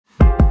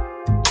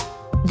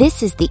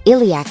This is the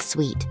Iliac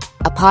Suite,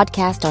 a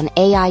podcast on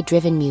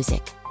AI-driven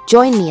music.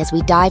 Join me as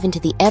we dive into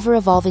the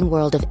ever-evolving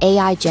world of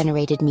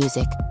AI-generated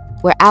music,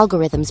 where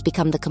algorithms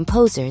become the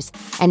composers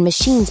and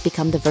machines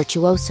become the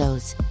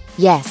virtuosos.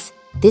 Yes,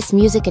 this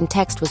music and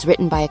text was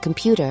written by a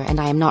computer and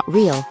I am not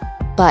real,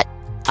 but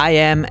I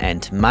am,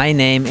 and my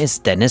name is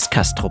Dennis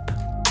Kastrup.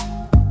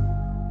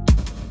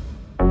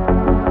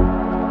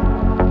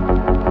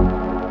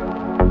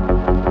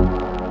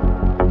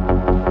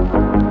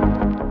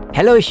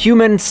 Hello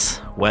humans,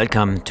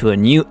 welcome to a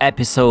new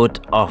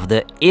episode of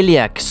the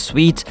Iliac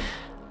Suite.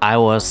 I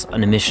was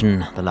on a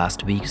mission the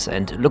last weeks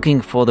and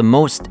looking for the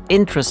most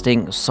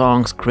interesting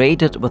songs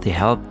created with the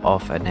help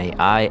of an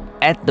AI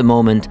at the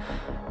moment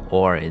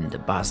or in the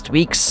past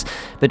weeks.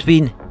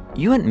 Between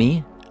you and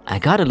me, I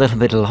got a little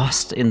bit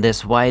lost in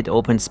this wide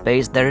open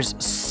space. There is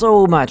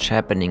so much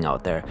happening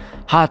out there.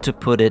 Hard to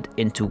put it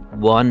into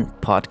one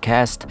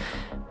podcast,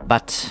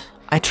 but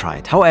I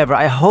tried. However,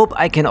 I hope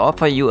I can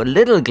offer you a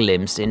little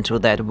glimpse into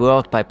that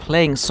world by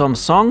playing some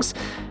songs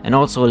and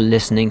also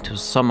listening to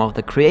some of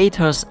the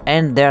creators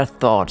and their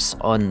thoughts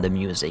on the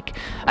music.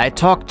 I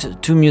talked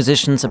to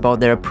musicians about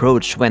their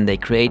approach when they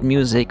create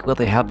music with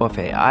the help of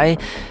AI,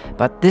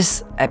 but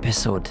this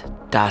episode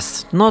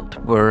does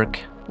not work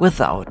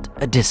without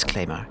a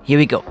disclaimer. Here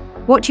we go.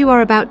 What you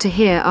are about to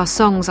hear are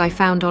songs I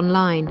found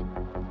online.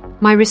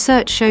 My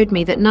research showed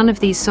me that none of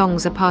these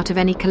songs are part of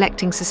any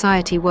collecting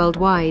society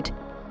worldwide.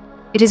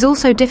 It is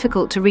also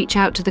difficult to reach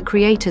out to the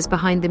creators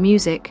behind the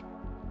music.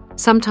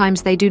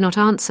 Sometimes they do not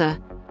answer,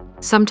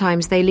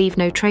 sometimes they leave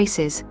no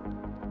traces,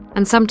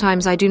 and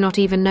sometimes I do not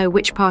even know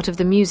which part of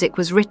the music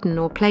was written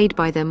or played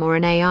by them or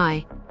an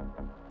AI.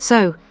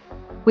 So,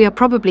 we are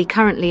probably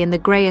currently in the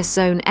greyest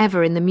zone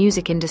ever in the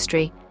music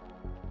industry.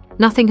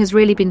 Nothing has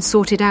really been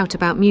sorted out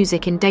about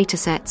music in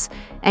datasets,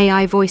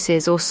 AI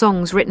voices, or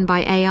songs written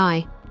by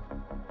AI.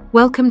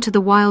 Welcome to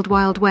the Wild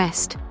Wild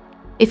West.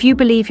 If you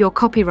believe your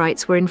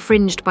copyrights were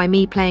infringed by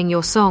me playing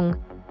your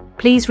song,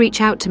 please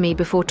reach out to me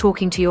before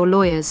talking to your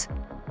lawyers.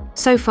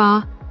 So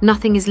far,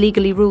 nothing is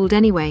legally ruled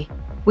anyway.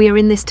 We are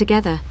in this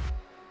together.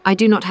 I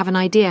do not have an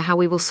idea how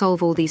we will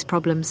solve all these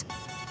problems.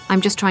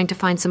 I'm just trying to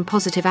find some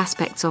positive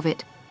aspects of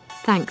it.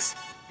 Thanks.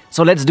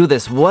 So let's do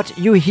this. What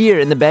you hear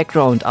in the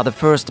background are the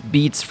first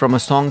beats from a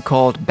song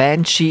called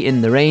Banshee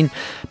in the Rain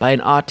by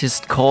an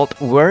artist called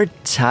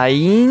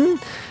liberating.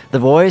 The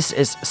voice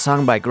is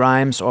sung by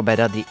Grimes, or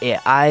better, the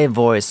AI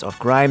voice of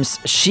Grimes.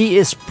 She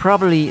is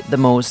probably the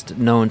most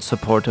known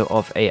supporter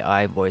of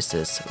AI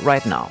voices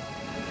right now.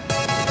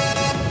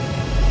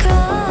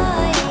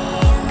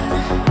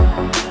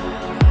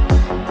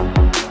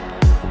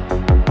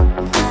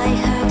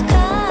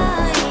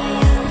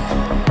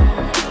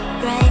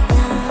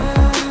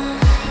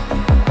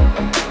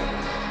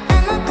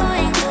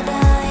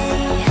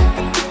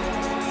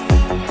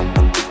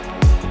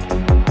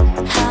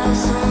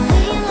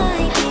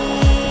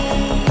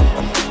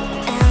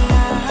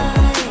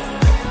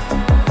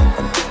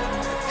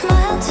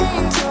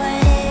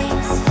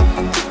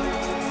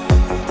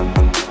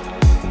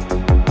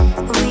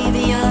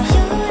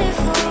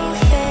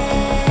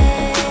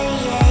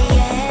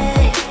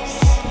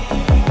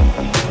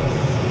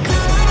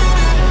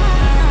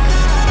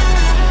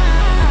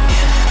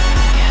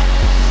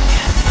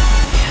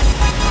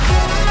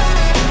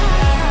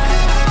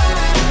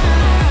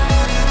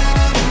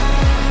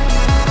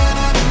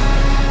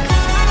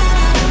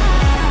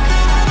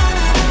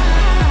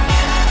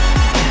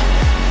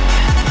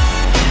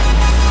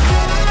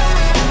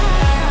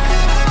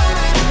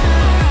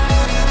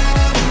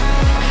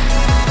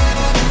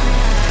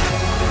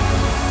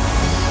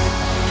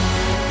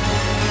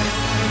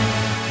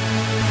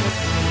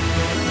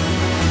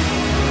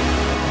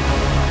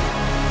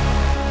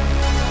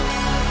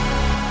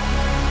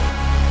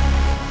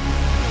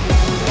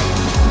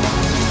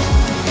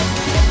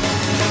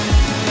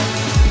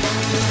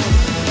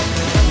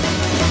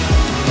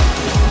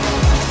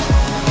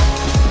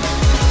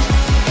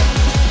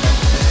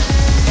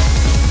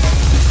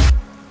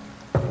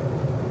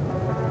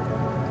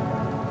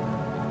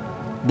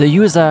 The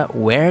user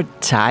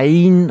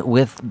Wertain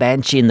with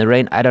Banshee in the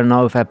Rain, I don't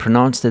know if I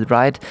pronounced it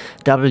right,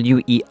 Wertayin.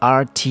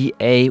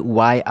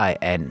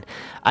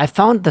 I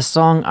found the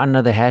song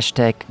under the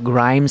hashtag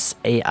Grimes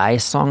AI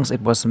songs.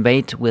 It was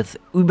made with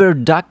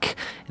Uberduck,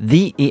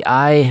 the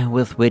AI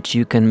with which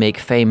you can make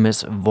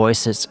famous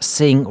voices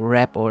sing,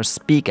 rap or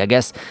speak. I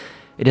guess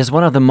it is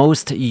one of the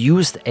most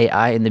used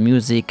AI in the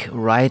music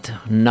right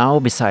now,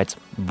 besides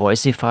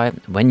Voicify,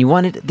 when you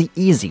want it the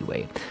easy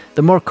way.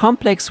 The more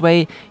complex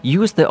way,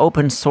 use the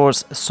open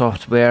source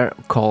software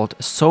called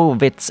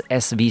Sowitz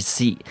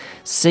SVC,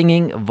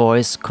 Singing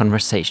Voice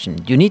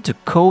Conversation. You need to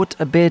code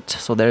a bit,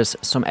 so there's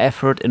some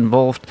effort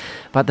involved,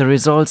 but the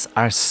results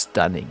are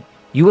stunning.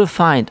 You will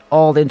find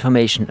all the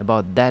information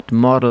about that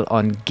model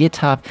on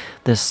GitHub.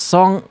 The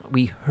song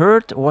we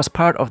heard was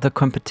part of the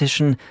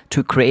competition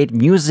to create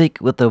music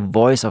with the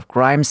voice of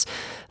Grimes.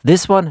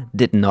 This one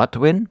did not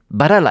win,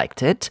 but I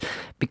liked it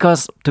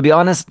because, to be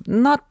honest,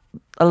 not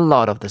a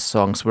lot of the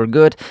songs were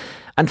good.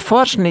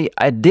 Unfortunately,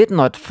 I did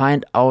not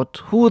find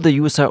out who the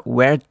user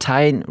Where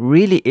Tyne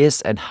really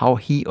is and how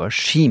he or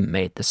she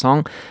made the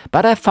song,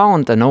 but I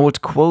found an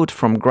old quote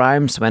from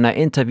Grimes when I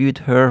interviewed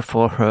her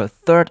for her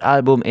third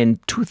album in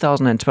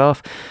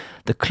 2012.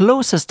 The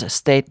closest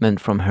statement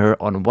from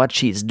her on what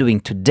she is doing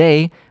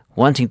today,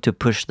 wanting to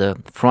push the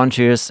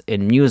frontiers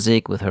in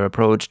music with her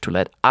approach to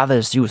let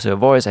others use her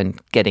voice and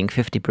getting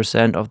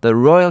 50% of the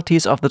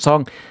royalties of the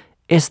song,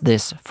 is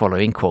this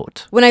following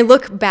quote. When I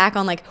look back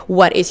on like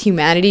what is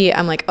humanity,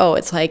 I'm like, oh,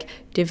 it's like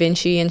Da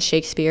Vinci and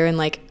Shakespeare and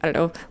like, I don't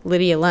know,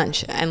 Lydia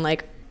Lunch and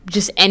like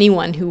just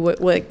anyone who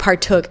like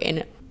partook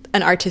in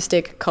an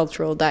artistic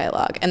cultural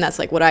dialogue. And that's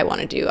like what I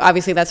want to do.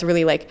 Obviously that's a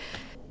really like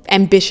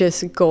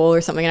ambitious goal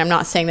or something, and I'm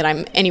not saying that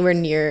I'm anywhere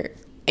near,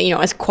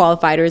 as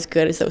qualified or as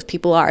good as those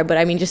people are, but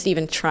I mean, just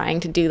even trying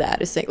to do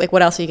that is like,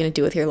 what else are you going to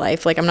do with your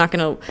life? Like, I'm not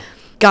going to,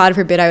 God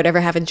forbid I would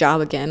ever have a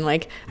job again.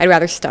 Like, I'd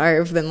rather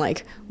starve than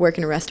like work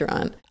in a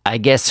restaurant. I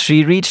guess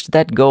she reached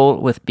that goal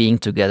with being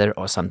together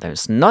or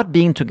sometimes not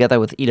being together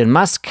with Elon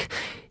Musk.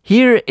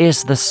 Here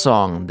is the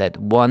song that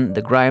won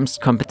the Grimes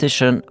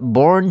competition,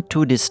 Born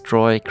to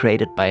Destroy,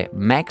 created by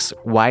Max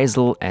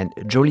Weisel and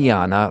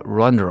Juliana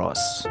Ronderos.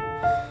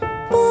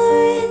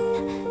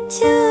 Born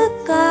to a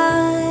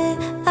God,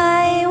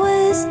 I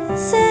was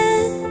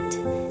sent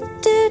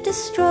to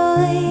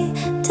destroy.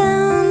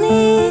 Tell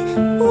me,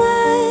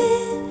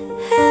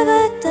 what have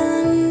I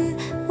done?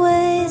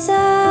 Was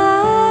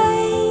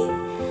I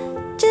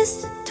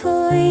just a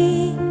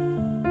toy?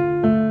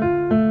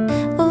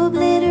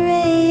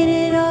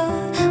 Obliterated all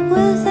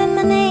within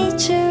my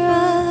nature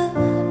of,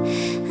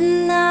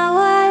 and now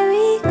I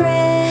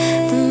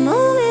regret the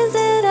moment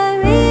that I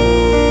realized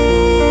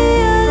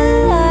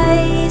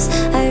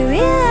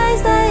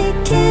I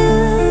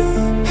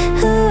killed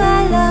who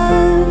I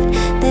loved,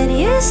 that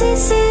you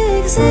cease to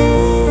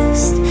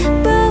exist,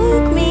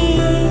 broke me.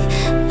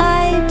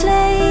 I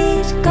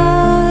played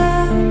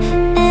God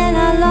and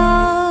I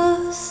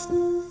lost.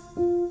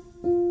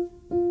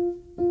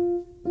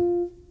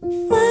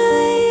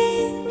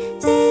 Why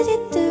did you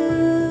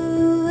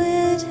do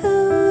it?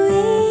 Who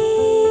even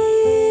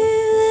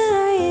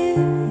are you?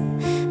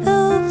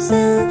 Hopes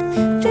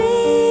and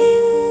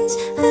dreams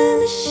of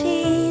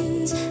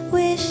machines,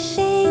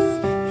 wishing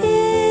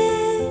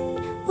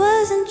it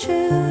wasn't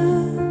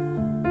true.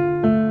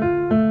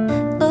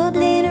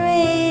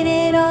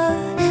 Obliterated all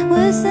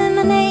was in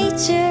my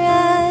nature.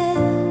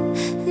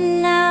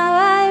 Now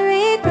I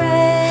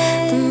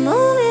regret the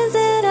moment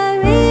that I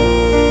realized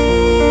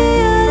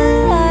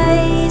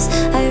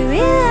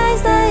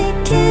I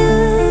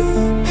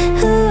killed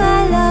who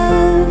I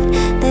loved,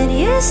 that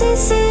you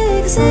cease to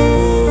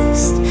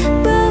exist,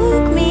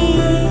 broke me.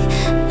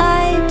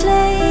 I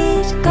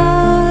played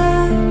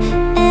God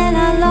and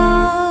I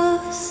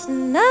lost.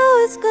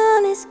 Now it's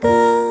gone, it's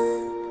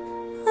gone.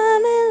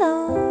 I'm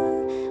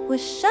alone.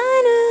 Wish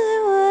I knew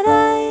that what I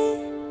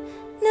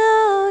know.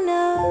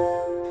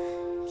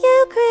 You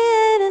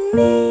created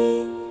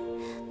me,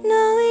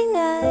 knowing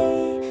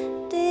I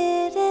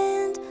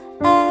didn't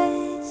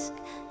ask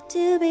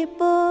to be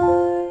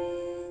born.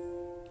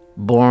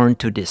 Born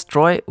to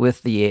Destroy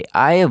with the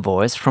AI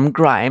voice from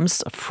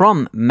Grimes,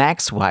 from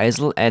Max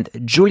Weisel and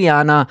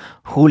Juliana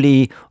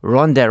Juli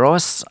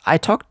Ronderos. I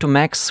talked to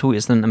Max, who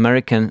is an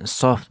American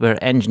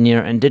software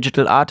engineer and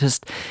digital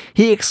artist.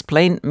 He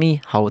explained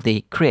me how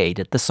they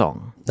created the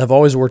song. I've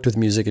always worked with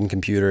music and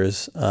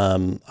computers.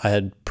 I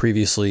had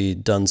previously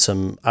done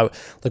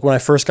like when I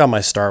first got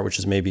my start, which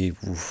is maybe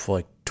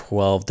like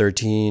 12,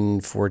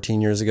 13,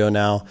 14 years ago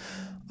now,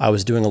 I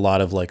was doing a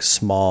lot of like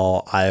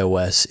small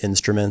iOS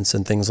instruments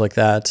and things like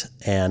that.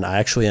 And I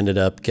actually ended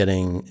up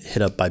getting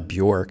hit up by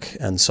Bjork.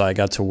 And so I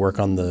got to work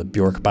on the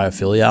Bjork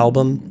Biophilia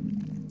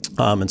album.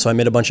 And so I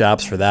made a bunch of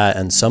apps for that.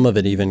 And some of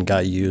it even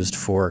got used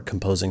for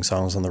composing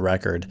songs on the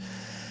record.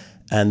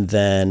 And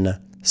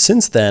then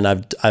since then,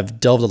 I've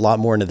delved a lot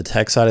more into the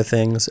tech side of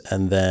things.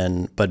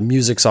 But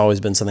music's always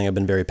been something I've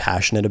been very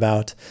passionate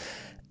about.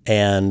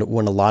 And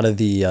when a lot of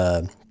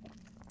the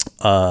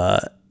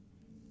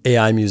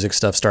AI music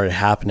stuff started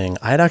happening,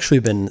 I had actually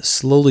been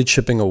slowly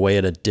chipping away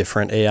at a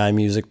different AI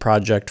music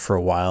project for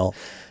a while.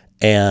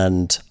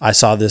 And I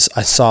saw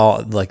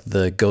like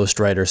the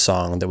Ghostwriter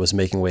song that was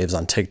making waves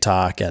on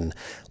TikTok and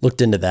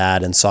looked into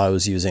that and saw it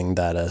was using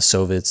that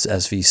Sovit's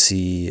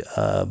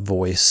SVC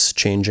voice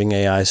changing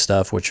AI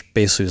stuff, which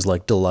basically is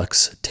like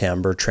deluxe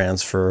timbre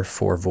transfer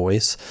for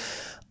voice.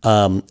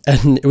 And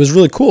it was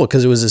really cool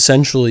because it was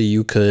essentially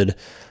you could,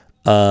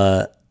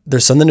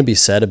 there's something to be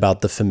said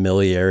about the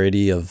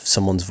familiarity of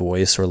someone's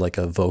voice or like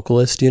a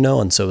vocalist,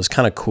 and so it was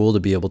kind of cool to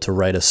be able to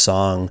write a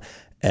song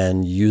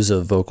and use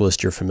a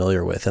vocalist you're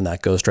familiar with. And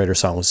that Ghostwriter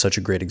song was such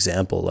a great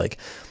example. Like,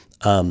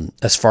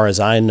 as far as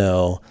I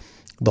know,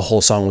 the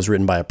whole song was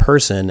written by a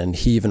person, and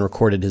he even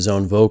recorded his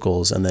own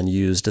vocals and then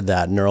used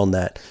that neural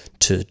net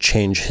to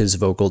change his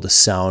vocal to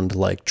sound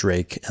like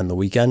Drake and The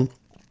Weeknd.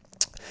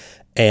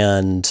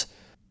 And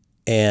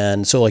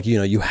so like,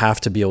 you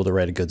have to be able to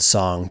write a good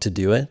song to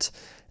do it.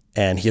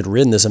 And he had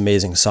written this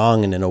amazing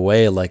song, and in a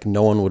way, like,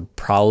 no one would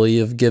probably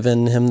have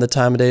given him the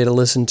time of day to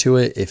listen to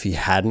it if he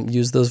hadn't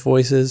used those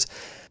voices.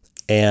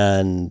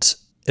 And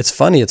it's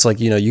funny. It's like,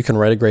 you can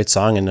write a great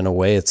song, and in a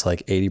way, it's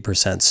like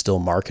 80% still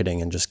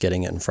marketing and just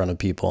getting it in front of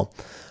people.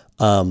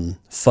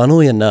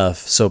 Funnily enough,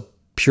 so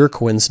pure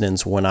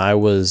coincidence, when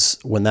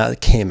that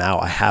came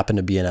out, I happened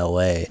to be in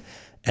LA,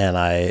 and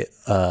I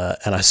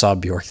saw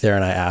Bjork there,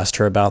 and I asked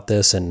her about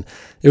this, and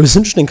it was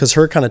interesting because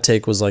her kind of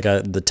take was like,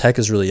 the tech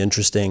is really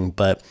interesting,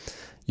 but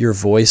your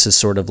voice is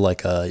sort of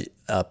like a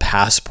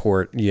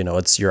passport.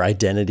 It's your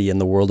identity in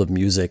the world of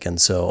music, and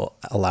so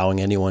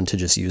allowing anyone to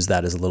just use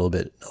that is a little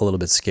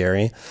bit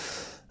scary.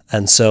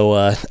 And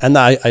so, and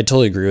I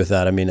totally agree with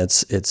that. I mean,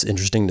 it's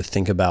interesting to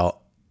think about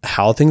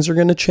how things are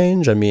going to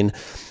change. I mean,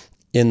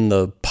 in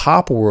the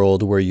pop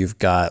world, where you've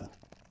got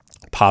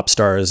pop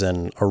stars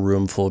and a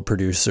room full of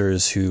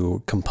producers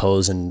who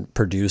compose and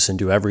produce and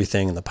do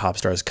everything, and the pop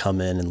stars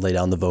come in and lay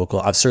down the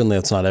vocal. Certainly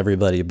that's not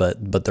everybody,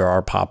 but there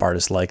are pop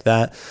artists like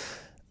that.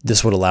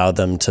 This would allow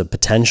them to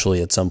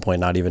potentially at some point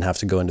not even have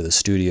to go into the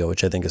studio,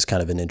 which I think is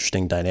kind of an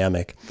interesting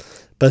dynamic.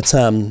 But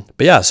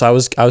yeah, so I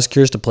was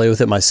curious to play with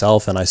it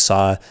myself, and I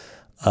saw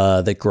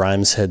that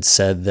Grimes had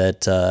said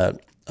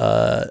that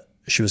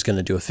she was going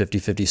to do a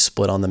 50-50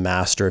 split on the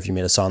master if you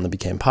made a song that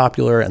became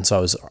popular. And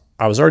so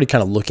I was already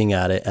kind of looking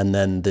at it, and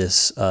then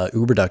this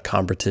UberDuck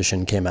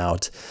competition came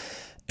out,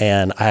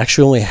 and I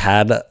actually only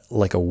had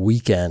like a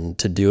weekend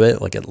to do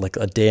it, like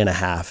a day and a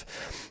half.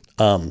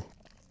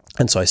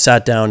 And so I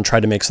sat down,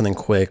 tried to make something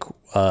quick.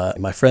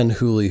 My friend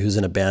Huli, who's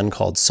in a band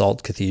called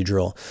Salt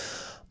Cathedral,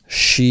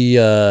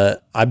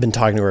 I've been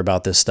talking to her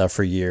about this stuff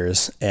for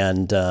years,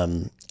 and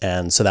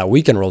so that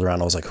weekend rolled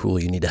around. I was like,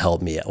 Huli, you need to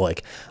help me.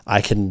 Like,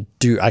 I can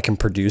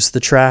produce the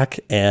track,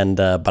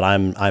 but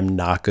I'm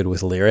not good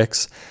with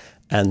lyrics.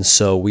 And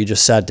so we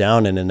just sat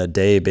down and in a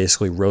day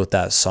basically wrote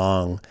that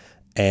song,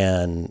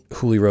 and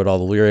Huli wrote all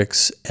the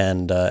lyrics,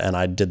 and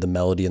I did the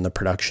melody and the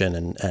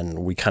production, and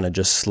we kind of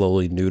just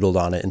slowly noodled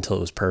on it until it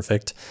was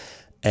perfect.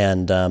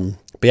 And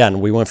but yeah,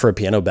 and we went for a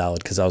piano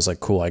ballad because I was like,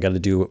 cool, I got to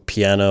do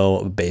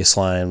piano, bass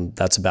line.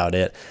 That's about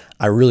it.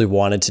 I really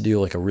wanted to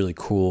do like a really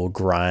cool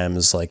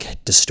Grimes,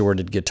 like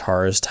distorted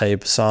guitars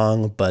type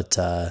song, but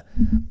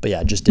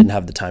yeah, just didn't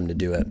have the time to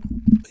do it.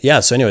 Yeah.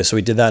 So anyway, so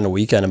we did that in a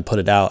weekend and put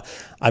it out.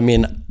 I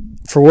mean,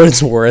 for what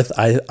it's worth,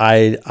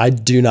 I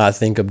do not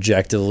think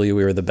objectively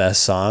we were the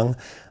best song.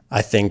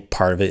 I think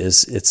part of it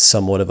is it's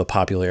somewhat of a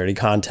popularity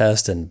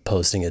contest, and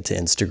posting it to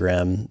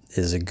Instagram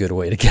is a good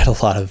way to get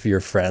a lot of your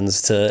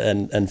friends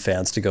and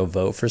fans to go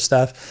vote for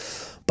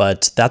stuff.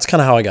 But that's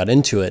kind of how I got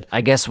into it.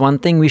 I guess one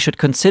thing we should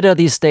consider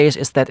these days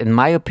is that, in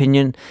my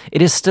opinion,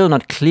 it is still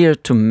not clear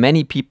to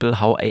many people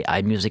how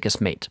AI music is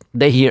made.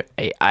 They hear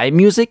AI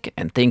music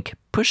and think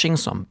pushing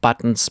some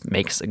buttons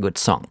makes a good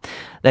song.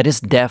 That is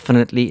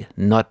definitely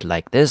not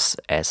like this.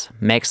 As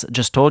Max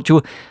just told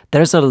you,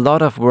 there's a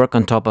lot of work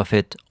on top of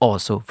it,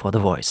 also for the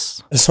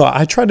voice. So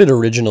I tried it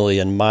originally,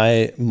 and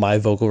my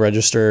vocal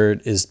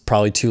register is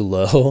probably too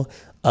low.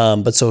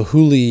 But so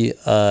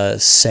Huli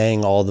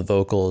sang all the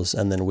vocals,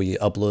 and then we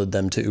uploaded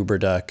them to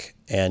UberDuck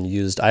and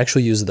I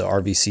actually used the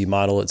RVC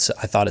model.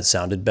 I thought it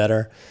sounded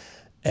better.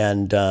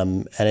 And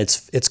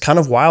it's kind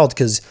of wild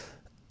because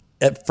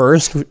at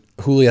first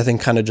Huli, I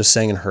think, kind of just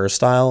sang in her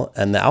style,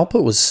 and the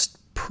output was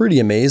pretty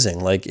amazing.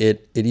 Like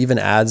it even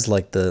adds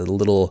like the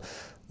little,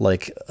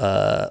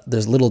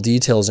 there's little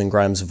details in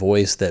Grimes'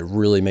 voice that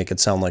really make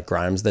it sound like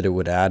Grimes that it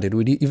would add. It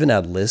would even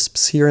add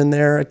lisps here and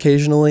there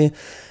occasionally.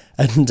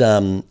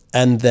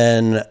 And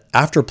then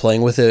after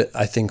playing with it,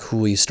 I think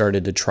Huli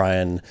started to try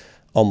and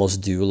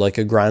almost do like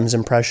a Grimes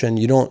impression.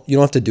 You don't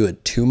have to do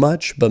it too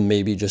much, but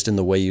maybe just in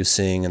the way you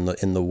sing and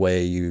in the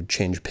way you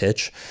change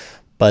pitch.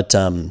 But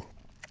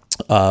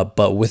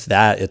with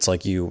that, it's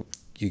like you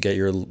get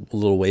your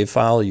little wave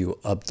file, you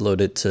upload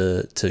it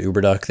to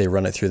UberDuck, they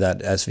run it through that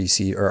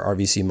SVC or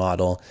RVC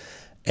model,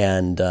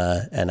 and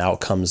out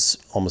comes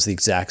almost the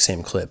exact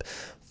same clip.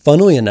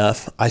 Funnily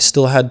enough, I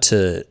still had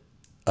to.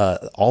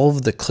 All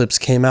of the clips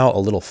came out a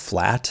little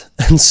flat,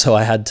 and so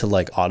I had to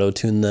like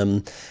auto-tune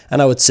them,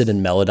 and I would sit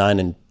in Melodyne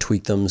and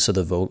tweak them so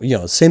the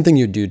vocal, same thing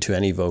you do to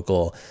any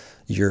vocal,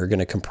 you're going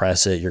to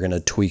compress it, you're going to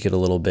tweak it a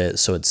little bit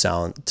so it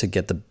to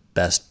get the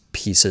best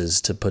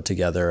pieces to put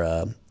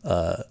together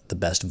the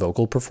best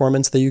vocal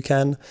performance that you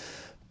can.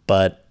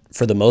 But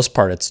for the most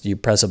part, you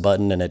press a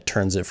button and it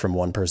turns it from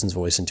one person's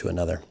voice into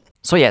another.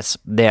 So yes,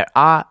 there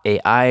are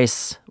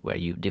AIs where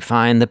you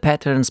define the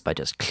patterns by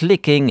just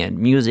clicking and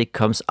music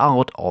comes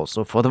out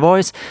also for the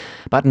voice.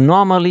 But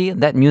normally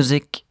that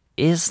music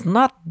is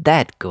not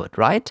that good,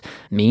 right?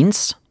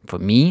 Means, for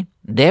me,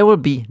 there will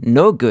be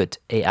no good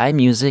AI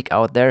music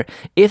out there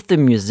if the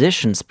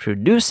musicians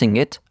producing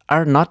it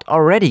are not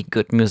already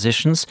good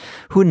musicians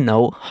who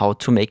know how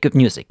to make good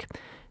music.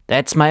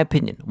 That's my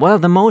opinion. Well,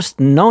 the most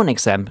known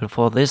example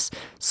for this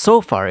so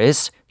far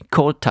is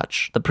Cold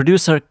Touch. The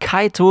producer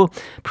Kaito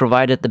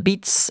provided the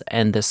beats,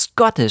 and the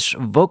Scottish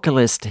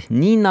vocalist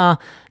Nina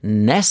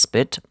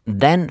Nesbitt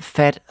then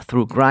fed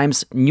through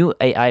Grimes' new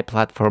AI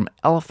platform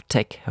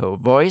ElfTech her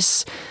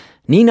voice.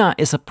 Nina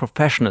is a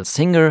professional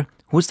singer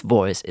whose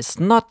voice is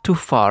not too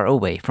far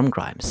away from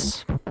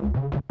Grimes.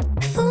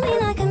 Fool me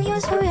like I'm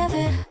yours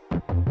forever.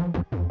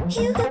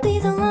 You could be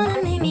the one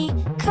that made me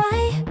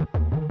cry.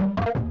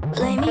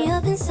 Lay me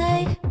up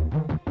inside.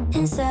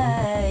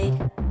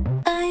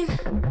 I'm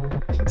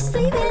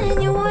sleeping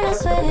in your worn out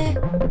sweater.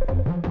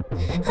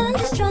 I'm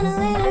just trying to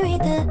learn to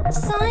read the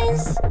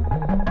signs.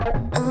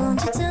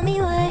 Won't you tell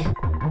me why?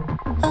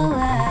 Oh,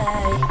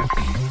 why?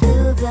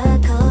 Blue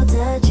blood, cold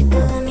touch, you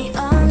could let me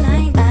all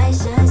night. I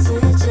should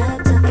switch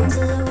up, talking to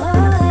the wall.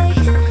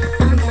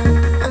 I'm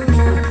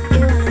gone, you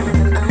were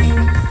never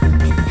mine.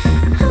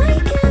 I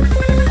can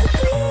feel the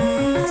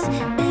breeze.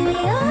 Baby,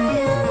 I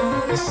am a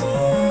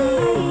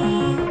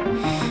machine.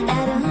 I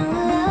don't know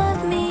what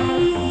love means.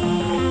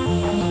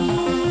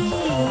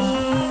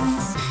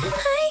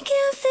 I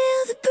can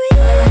feel the breeze.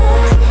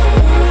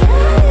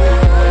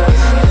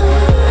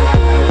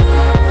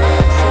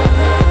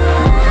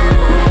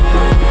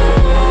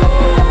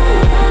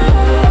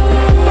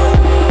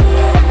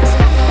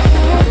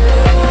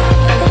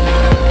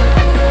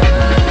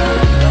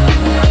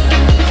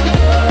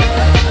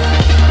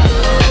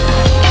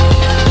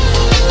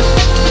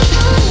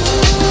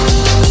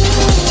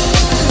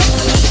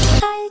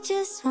 I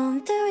just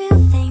want the real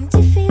thing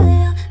to feel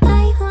it.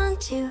 I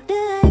want you to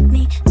hurt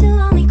me, to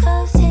hold me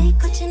close.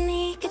 Take what you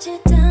need, get you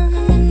down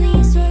on the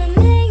knees, wanna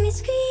make me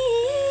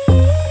scream.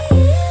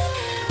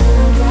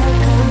 Blue blood,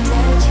 cold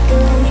touch, you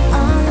could let me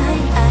all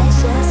night. I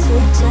just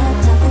switch up,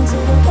 talking to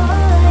the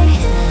boy.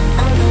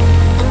 I'm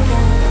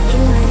gone, you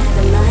were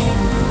never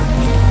mine.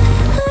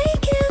 I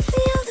can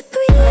feel the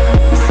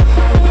breeze.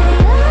 Baby,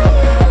 I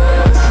am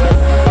a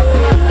machine.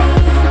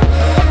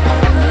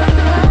 I don't know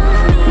what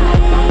love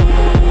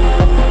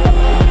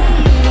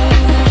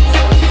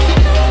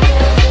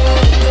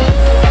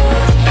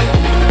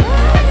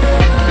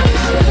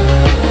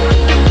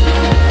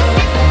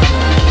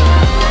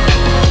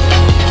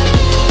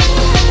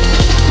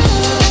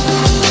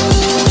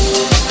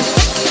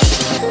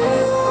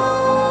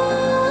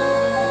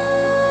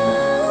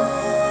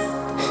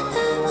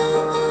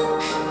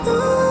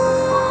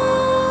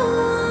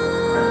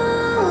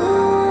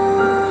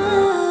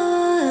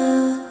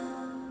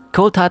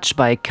Cold Touch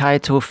by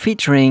Kaito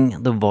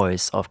featuring the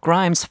voice of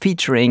Grimes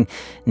featuring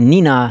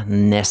Nina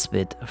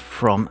Nesbitt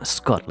from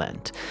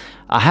Scotland.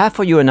 I have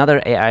for you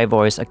another AI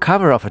voice, a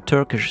cover of a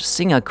Turkish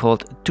singer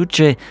called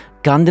Tuğçe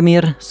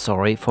Kandemir,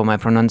 sorry for my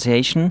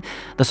pronunciation.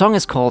 The song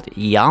is called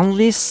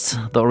Yalnız.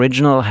 The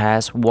original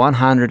has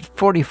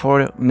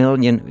 144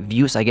 million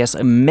views, I guess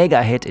a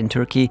mega hit in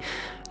Turkey.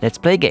 Let's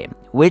play a game.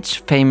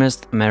 Which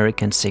famous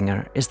American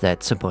singer is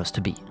that supposed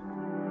to be?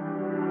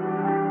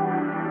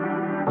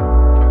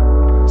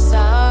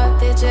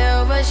 Sadece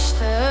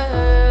alıştım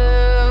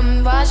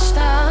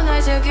baştan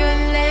acı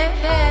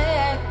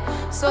günlere.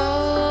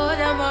 Zor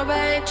ama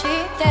belki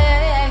de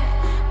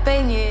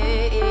beni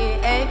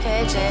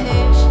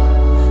ekecek.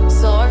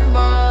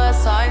 Sorma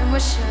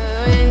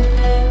sarmışım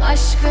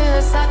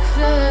aşkı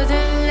saklı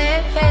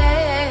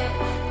dünlere.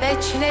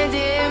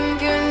 Bekledim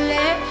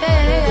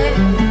günlere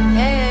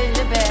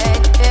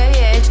elbet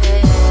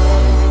değecek.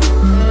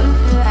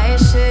 Her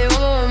şey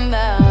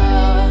yolunda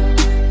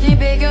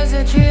gibi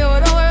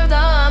gözüküyor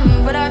oradan.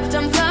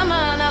 Bıraktım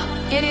zamana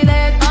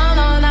geride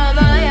anana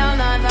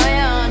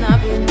dayana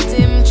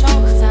bittim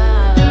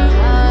çoktan.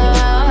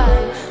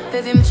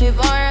 Dedim ki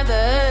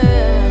vardı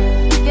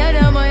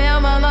yaramı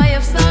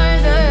yamalayıp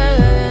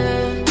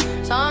sardım.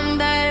 Tam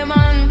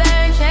derman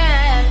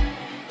derken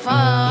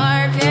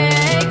fark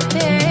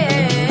ettim.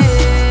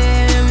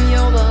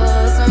 Yol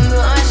uzundu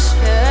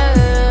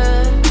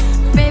aşkım,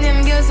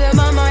 benim gözüm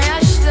ama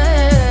yaşlı.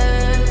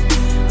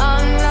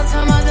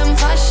 Anlatamadım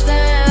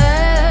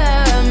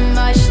taştım,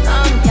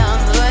 baştan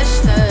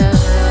yanlıştı.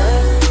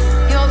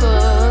 Yol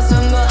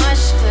uzundu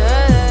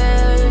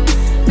aşkım,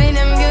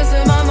 benim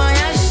gözüm ama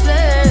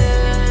yaşlı.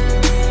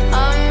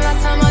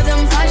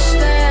 Anlatamadım taştım,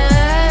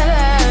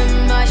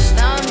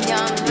 baştan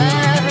yanlıştı.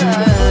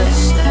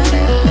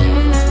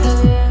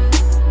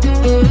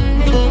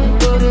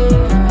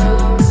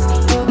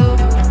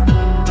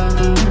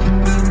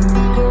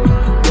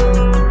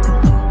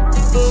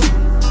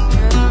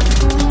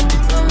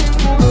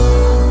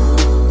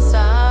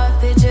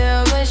 Sadece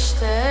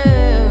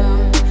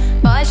alıştım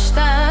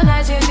baştan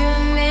acı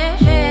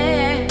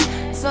günlere.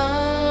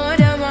 Zor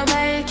ama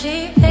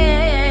belki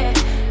de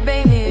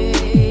beni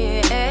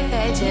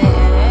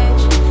ezecek.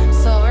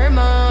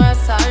 Sorma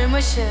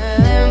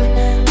sarmışım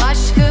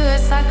aşkı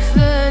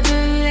saklı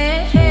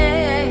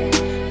dünlere.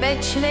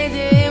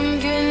 Bekledim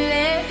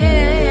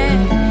günlere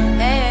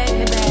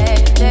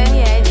elbet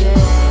değecek.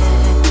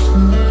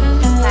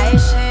 Her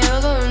şey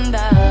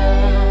yolunda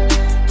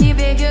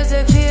gibi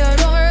gözüküyor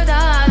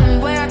oradan.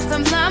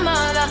 Bıraktım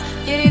zamana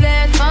geride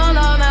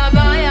kalana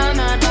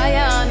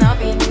dayana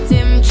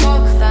bittim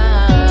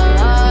çoktan.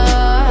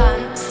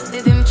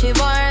 Dedim ki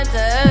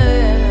vardı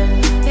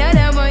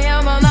yaramı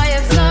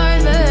yamalayıp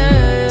sardım.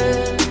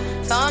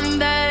 Tam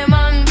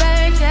derman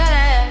belki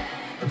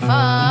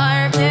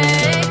fark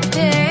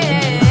ettim.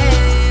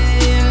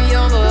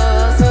 Yol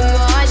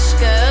uzundu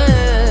aşkım,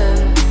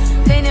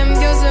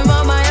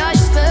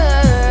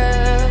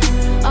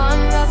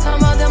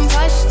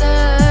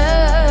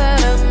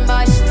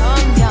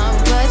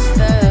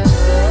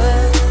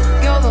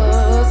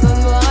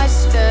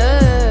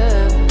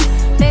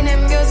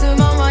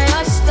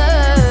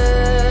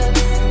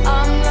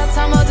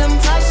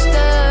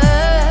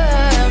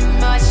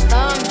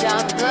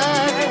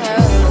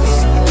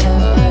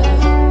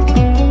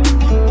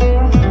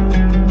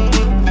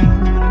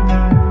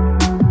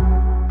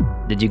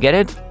 Did you get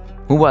it?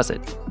 Who was it?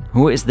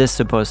 Who is this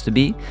supposed to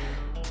be?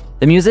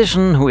 The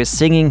musician who is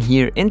singing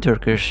here in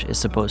Turkish is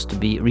supposed to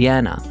be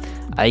Rihanna.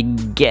 I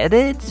get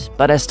it,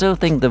 but I still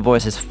think the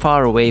voice is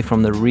far away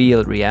from the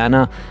real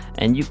Rihanna,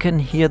 and you can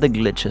hear the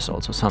glitches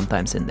also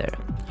sometimes in there.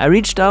 I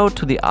reached out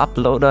to the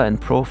uploader and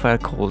profile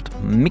called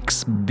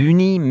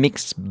Mixbony,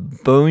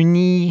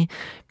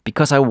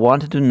 because I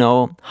wanted to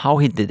know how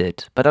he did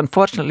it, but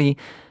unfortunately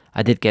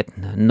I did get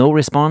no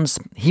response.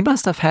 He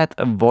must have had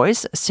a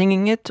voice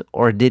singing it,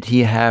 or did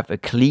he have a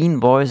clean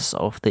voice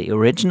of the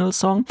original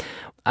song?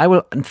 I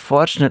will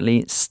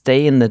unfortunately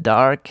stay in the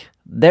dark.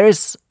 There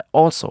is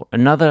also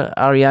another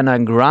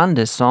Ariana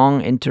Grande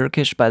song in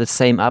Turkish by the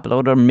same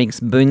uploader,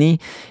 Mixbony.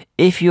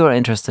 If you are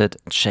interested,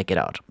 check it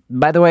out.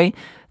 By the way,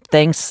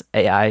 thanks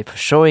AI for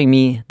showing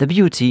me the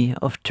beauty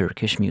of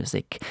Turkish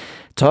music.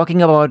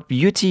 Talking about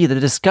beauty, the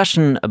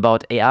discussion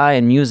about AI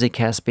and music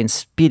has been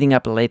speeding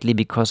up lately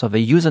because of a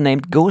user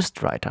named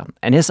Ghostwriter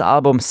and his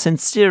album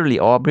Sincerely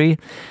Aubrey,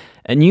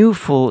 a new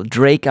full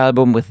Drake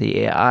album with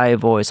the AI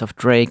voice of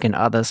Drake and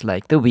others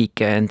like The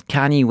Weeknd,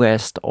 Kanye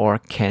West or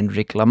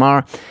Kendrick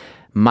Lamar.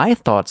 My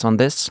thoughts on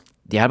this: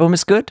 the album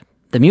is good,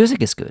 the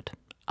music is good.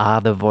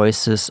 Are the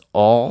voices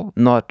all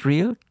not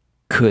real?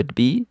 Could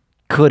be.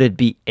 Could it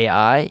be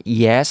AI?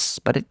 Yes,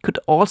 but it could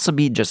also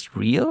be just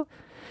real.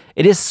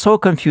 It is so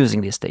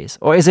confusing these days.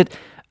 Or is it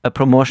a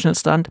promotional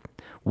stunt?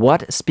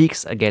 What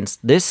speaks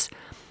against this?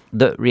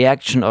 The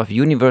reaction of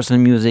Universal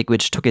Music,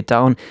 which took it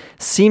down,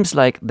 seems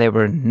like they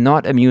were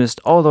not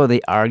amused, although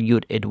they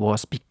argued it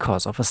was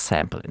because of a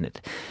sample in it.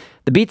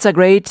 The beats are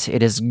great,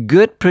 it is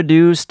good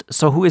produced,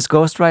 so who is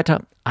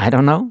Ghostwriter? I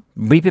don't know.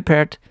 Be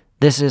prepared.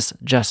 This is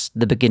just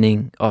the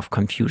beginning of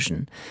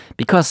confusion.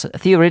 Because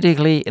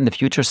theoretically, in the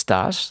future,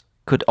 stars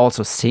could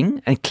also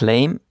sing and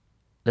claim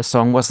the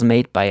song was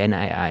made by an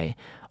AI.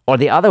 Or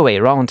the other way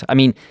around. I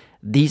mean,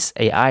 these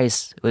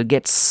AIs will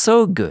get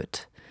so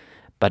good.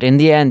 But in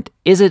the end,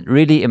 is it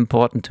really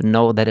important to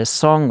know that a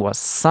song was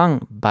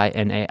sung by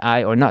an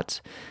AI or not?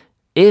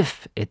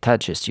 If it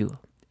touches you,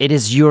 it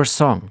is your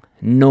song,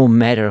 no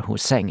matter who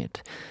sang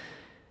it.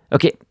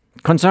 Okay,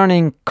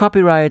 concerning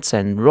copyrights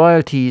and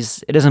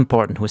royalties, it is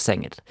important who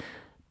sang it.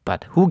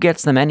 But who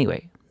gets them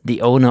anyway?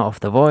 The owner of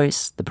the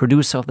voice, the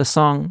producer of the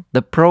song,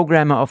 the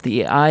programmer of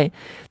the AI,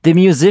 the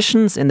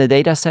musicians in the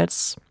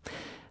datasets?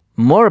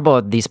 More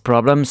about these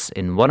problems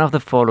in one of the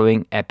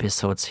following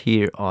episodes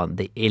here on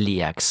the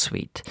Iliac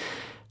Suite.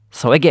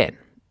 So again,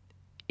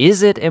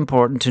 is it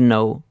important to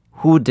know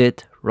who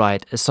did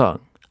write a song?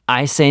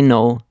 I say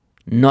no,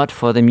 not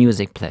for the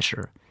music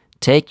pleasure.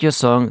 Take your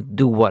song,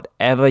 do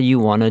whatever you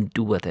want to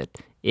do with it.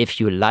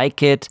 If you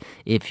like it,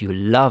 if you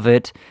love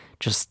it,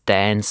 just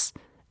dance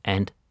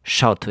and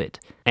shout to it.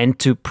 And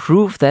to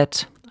prove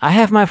that, I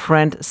have my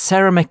friend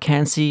Sarah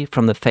McKenzie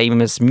from the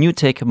famous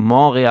Music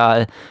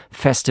Montreal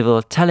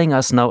Festival telling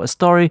us now a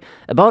story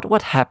about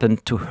what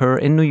happened to her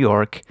in New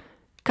York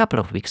a couple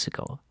of weeks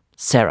ago.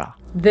 Sarah.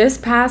 This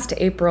past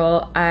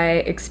April,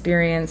 I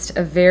experienced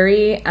a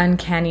very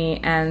uncanny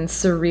and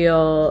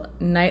surreal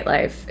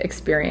nightlife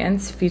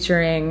experience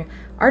featuring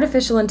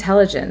artificial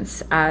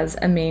intelligence as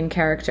a main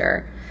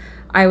character.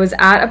 I was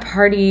at a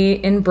party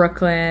in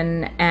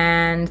Brooklyn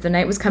and the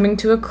night was coming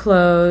to a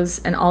close,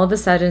 and all of a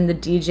sudden the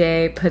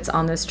DJ puts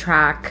on this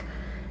track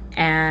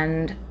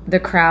and the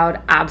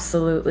crowd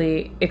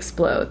absolutely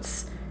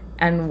explodes.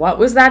 And what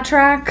was that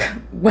track?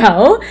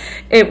 Well,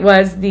 it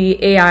was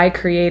the AI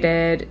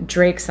created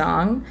Drake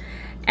song,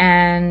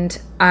 and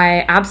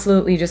I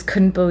absolutely just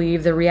couldn't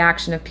believe the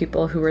reaction of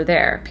people who were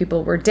there.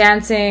 People were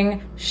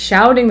dancing,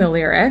 shouting the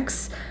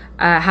lyrics,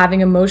 having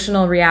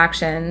emotional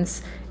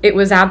reactions. It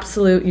was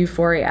absolute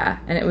euphoria,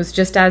 and it was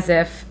just as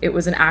if it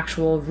was an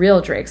actual real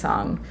Drake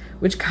song,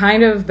 which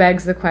kind of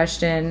begs the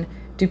question,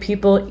 do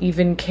people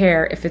even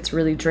care if it's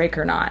really Drake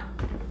or not?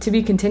 To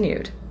be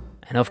continued.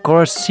 And of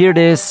course, here it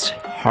is,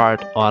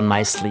 Heart on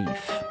My Sleeve.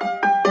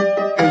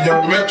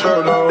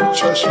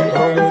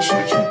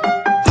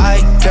 I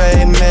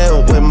came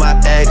in with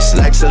my ex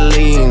like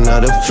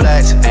Selena, the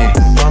flex,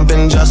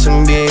 bumping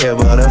Justin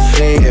Bieber, the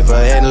fever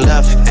and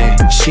left,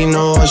 she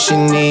know what she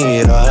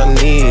need,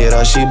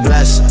 or she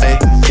blessed,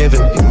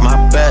 giving me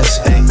my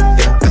best,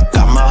 yeah.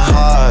 Got my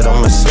heart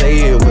on my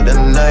sleeve with a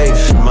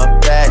knife in my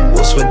back,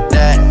 what's with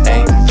that,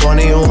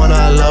 21,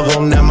 I love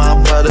him, that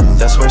my brother,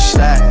 that's where it's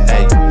at,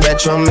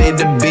 Metro made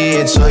the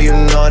beat, so you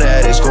know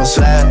that it's gon'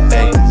 slap,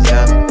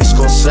 yeah, it's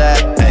gon'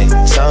 slap,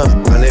 tell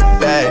him run it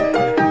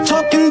back.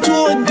 Talking to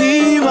a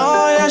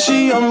diva, yeah,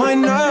 she on my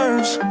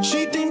nerves.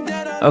 She think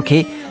that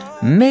Okay,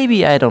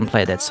 maybe I don't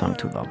play that song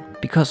too long,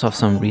 because of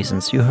some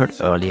reasons you heard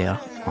earlier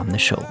on the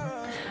show.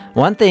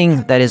 One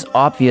thing that is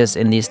obvious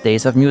in these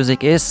days of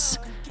music is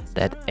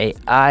that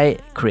AI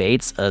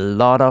creates a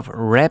lot of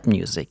rap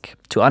music.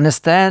 To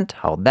understand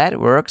how that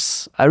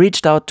works, I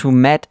reached out to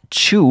Matt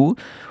Chu,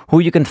 who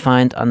you can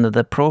find under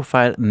the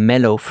profile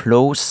Mellow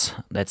Flows,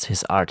 that's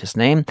his artist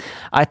name.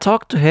 I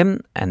talked to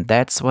him, and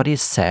that's what he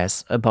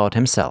says about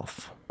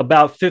himself.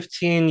 About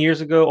 15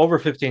 years ago, over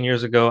 15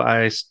 years ago,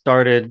 I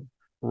started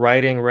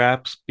writing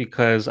raps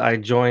because I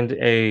joined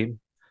a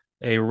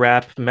a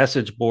rap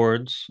message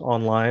boards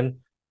online,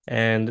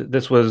 and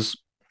this was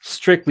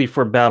strictly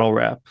for battle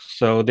rap.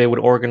 So they would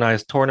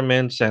organize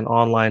tournaments and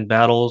online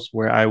battles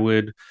where I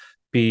would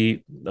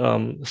be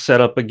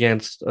set up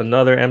against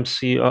another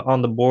MC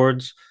on the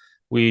boards.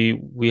 We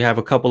have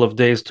a couple of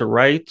days to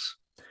write,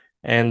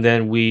 and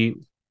then we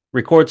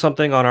record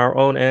something on our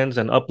own ends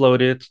and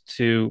upload it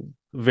to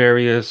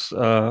various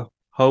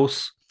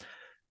hosts,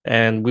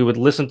 and we would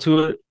listen to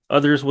it.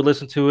 Others would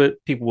listen to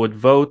it. People would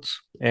vote,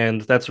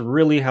 and that's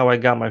really how I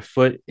got my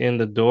foot in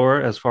the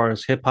door as far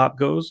as hip hop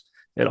goes.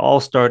 It all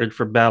started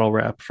for battle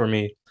rap for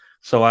me.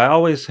 So I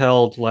always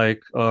held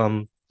like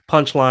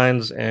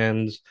punchlines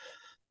and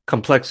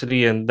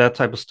complexity and that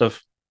type of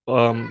stuff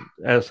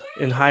as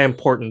in high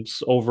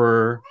importance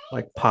over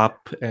like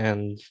pop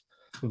and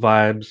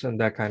vibes and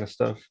that kind of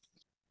stuff.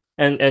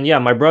 And yeah,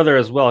 my brother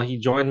as well, he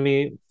joined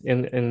me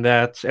in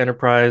that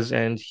enterprise,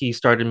 and he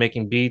started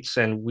making beats,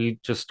 and we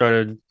just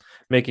started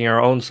making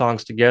our own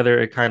songs together.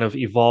 It kind of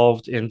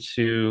evolved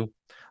into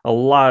a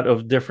lot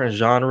of different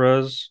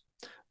genres.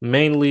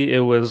 Mainly it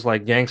was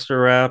like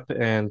gangster rap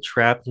and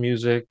trap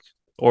music,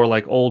 or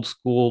like old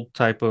school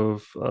type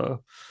of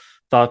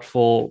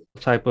thoughtful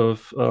type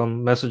of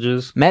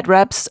messages. Matt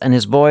raps and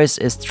his voice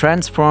is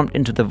transformed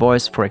into the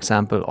voice, for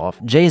example,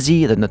 of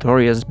Jay-Z, the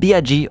Notorious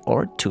B.I.G.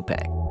 or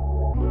Tupac.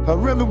 I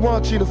really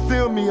want you to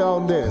feel me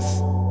on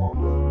this.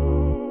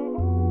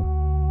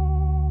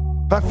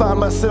 I find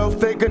myself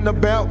thinking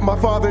about my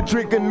father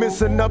drinking,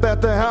 missing up at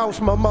the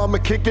house, my mama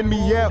kicking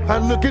me out. I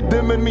look at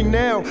them and me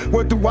now,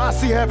 what do I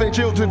see having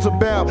children's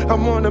about?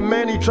 I'm one of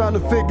many trying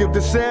to figure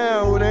this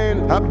out,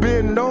 and I've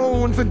been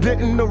known for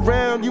getting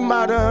around. You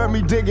might have heard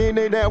me digging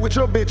it out with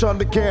your bitch on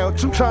the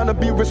couch. I'm trying to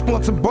be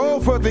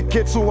responsible for the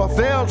kids, so I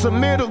found some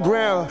middle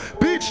ground.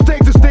 Bitch,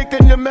 take the stick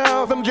in your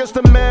mouth, I'm just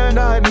a man,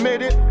 I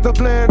admit it. The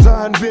plans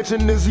I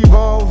envision is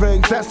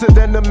evolving faster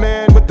than the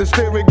man with the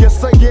spirit.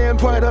 Yes, I am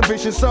quite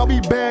ambitious, I'll be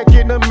back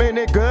in a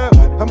minute, girl.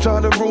 I'm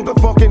trying to rule the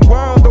fucking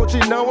world, don't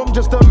you know I'm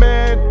just a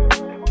man?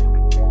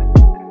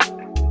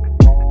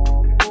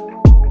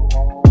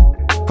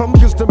 I'm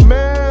just a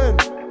man.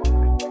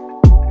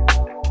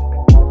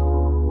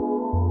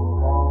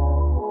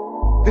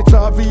 It's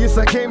obvious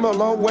I came a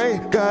long way,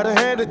 gotta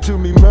hand it to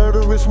me.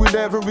 Murderous with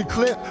every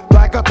clip,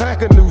 like a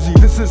pack of Uzi.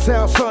 This is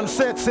how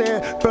sunsets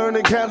and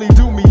burning Cali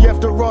do me.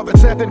 After all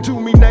that's happened to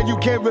me, now you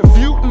can't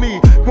refute me.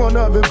 One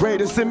of the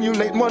greatest,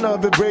 simulate one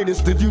of the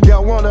greatest. If you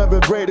got one of the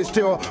greatest,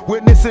 you're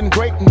witnessing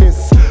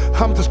greatness.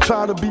 I'm just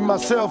trying to be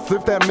myself,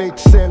 if that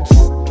makes sense.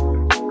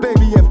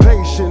 Baby, have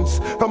patience,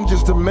 I'm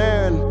just a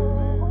man.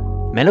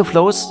 Mellow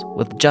flows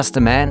with Just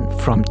a Man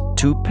from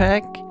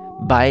Tupac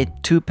by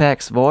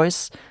Tupac's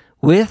voice,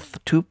 with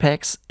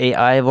Tupac's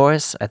AI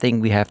voice. I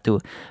think we have to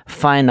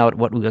find out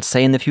what we will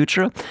say in the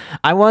future.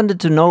 I wanted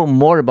to know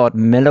more about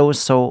Mellow,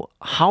 so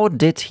how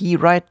did he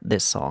write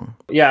this song?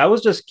 Yeah, I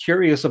was just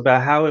curious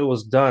about how it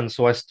was done.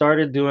 So I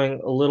started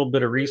doing a little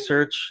bit of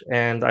research,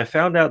 and I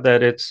found out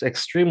that it's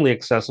extremely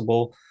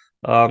accessible.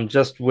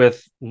 Just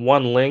with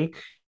one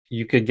link,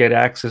 you could get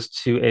access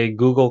to a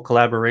Google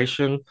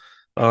collaboration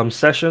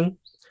session.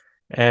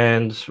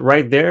 And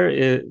right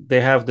there,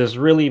 they have this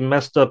really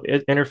messed up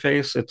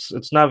interface.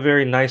 It's not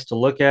very nice to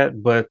look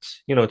at, but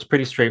you know, it's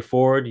pretty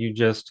straightforward. You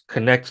just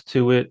connect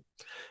to it.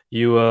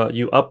 You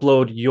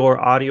upload your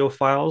audio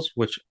files,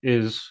 which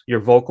is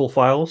your vocal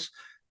files,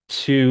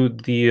 to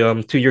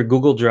the to your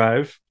Google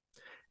Drive,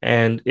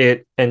 and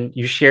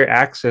you share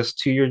access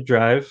to your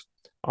drive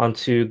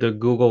onto the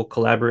Google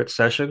Collaborate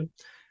session.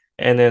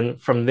 And then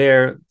from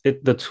there,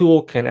 the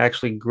tool can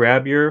actually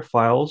grab your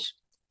files,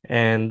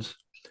 and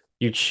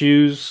you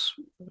choose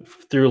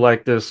through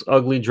like this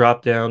ugly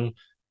drop down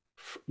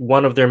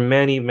one of their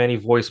many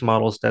voice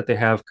models that they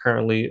have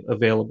currently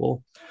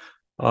available.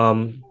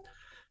 And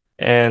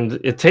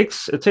it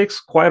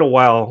takes quite a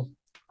while,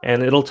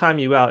 and it'll time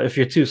you out if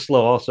you're too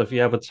slow also, if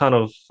you have a ton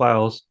of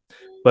files.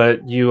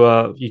 But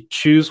you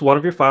choose one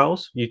of your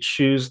files, you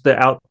choose the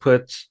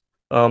output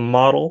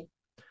model,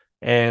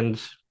 and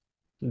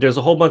there's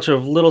a whole bunch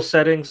of little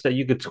settings that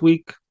you could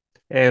tweak,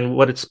 and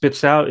what it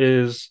spits out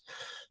is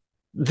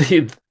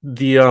the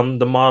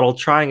model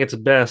trying its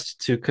best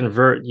to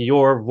convert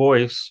your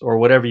voice or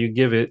whatever you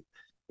give it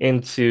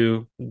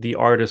into the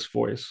artist's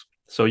voice.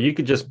 So you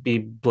could just be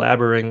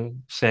blabbering,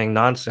 saying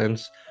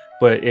nonsense,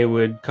 but it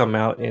would come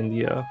out in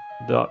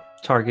the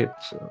target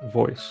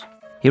voice.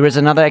 Here is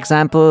another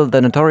example, the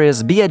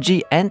Notorious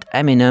B.I.G. and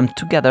Eminem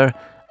together,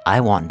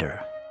 I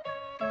Wonder.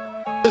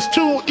 It's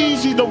too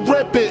easy to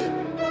rip it.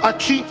 I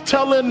keep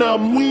telling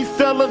them we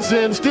fellas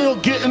in, still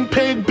getting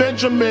paid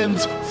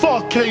Benjamins.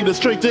 Fuck haters,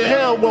 straight to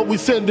hell what we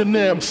sending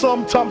them.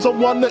 Sometimes I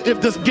wonder if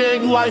this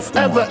gang life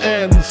ever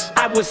ends.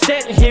 I was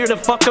sent here to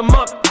fuck them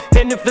up,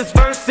 and if this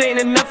verse ain't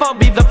enough, I'll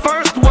be the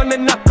first one to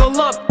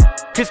knuckle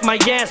up. Kiss my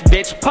ass,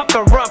 bitch,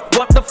 pucker up.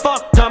 What the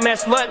fuck,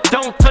 dumbass slut?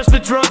 Don't touch the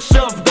drug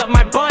shoved up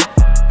my butt.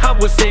 I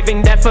was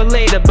saving that for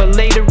later, but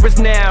later is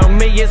now.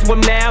 May as well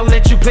now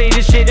let you play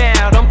this shit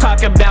out. I'm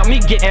talking about me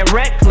getting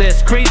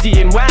reckless,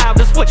 crazy and wild.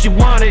 That's what you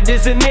wanted,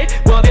 isn't it?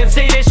 Well then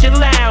say that shit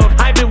loud.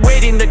 I've been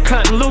waiting to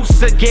cut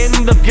loose again.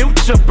 The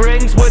future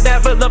brings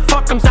whatever the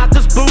fuck comes out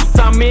this booth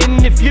I'm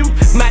in. If you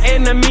my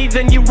enemy,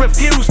 then you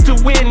refuse to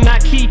win. I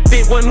keep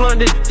it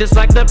 100, just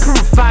like the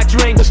proof I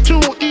drink. It's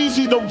too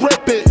easy to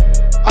rip it.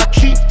 I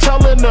keep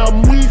telling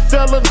them we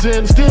fellas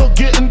in, still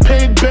getting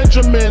paid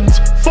Benjamins.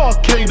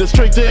 Fuck haters,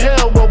 straight to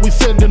hell what we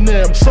sending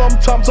them.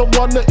 Sometimes I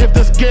wonder if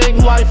this gang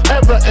life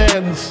ever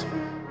ends.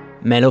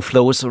 Mellow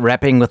Flows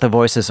rapping with the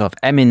voices of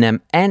Eminem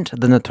and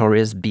the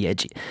Notorious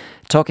B.I.G.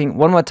 Talking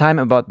one more time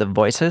about the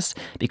voices,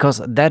 because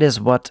that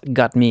is what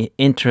got me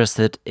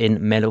interested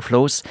in Mellow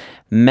Flows.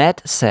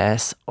 Matt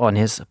says on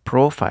his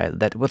profile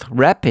that with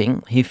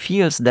rapping, he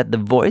feels that the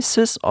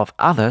voices of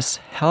others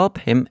help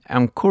him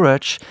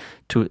encourage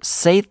to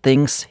say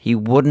things he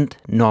wouldn't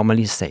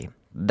normally say.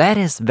 That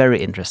is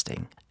very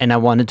interesting, and I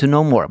wanted to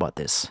know more about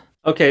this.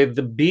 Okay,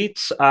 the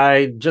beats,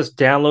 I just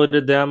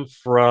downloaded them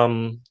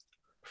from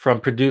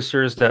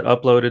producers that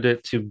uploaded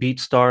it to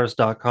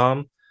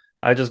beatstars.com.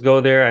 I just go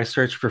there, I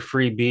search for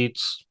free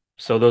beats.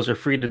 So those are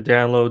free to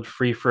download,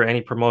 free for any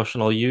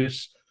promotional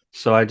use.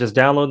 So I just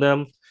download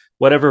them.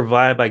 Whatever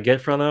vibe I get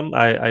from them,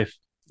 I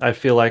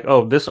feel like,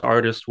 oh, this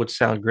artist would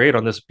sound great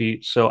on this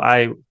beat. So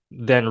I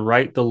then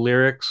write the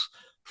lyrics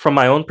from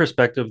my own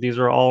perspective. These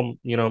are all,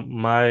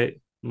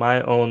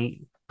 my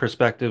own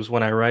perspectives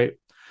when I write,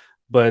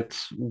 but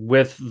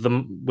with the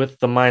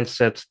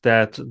mindset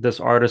that this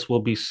artist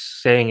will be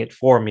saying it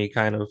for me,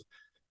 kind of.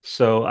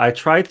 So I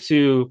try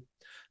to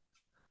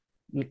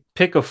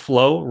pick a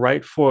flow,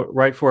 write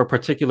for a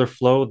particular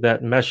flow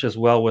that meshes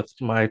well with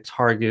my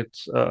target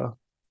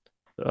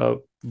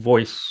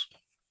voice.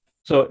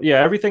 So yeah,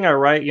 everything I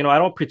write, I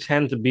don't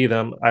pretend to be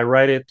them. I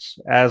write it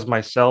as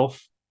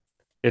myself.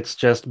 It's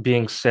just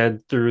being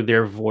said through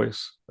their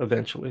voice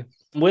eventually.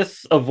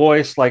 With a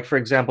voice like, for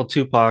example,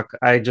 Tupac,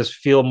 I just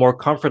feel more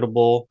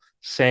comfortable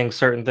saying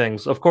certain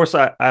things. Of course,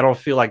 I don't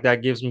feel like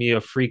that gives me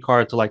a free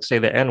card to like say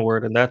the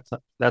N-word and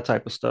that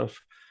type of stuff.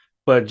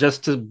 But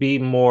just to be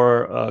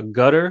more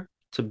gutter,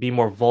 to be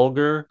more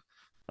vulgar,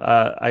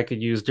 I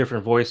could use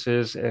different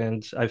voices,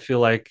 and I feel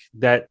like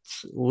that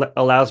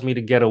allows me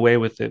to get away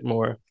with it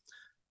more.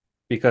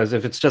 Because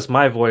if it's just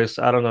my voice,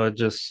 I don't know, it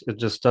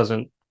just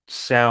doesn't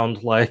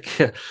sound like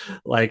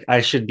like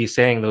I should be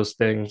saying those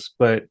things.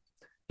 But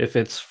if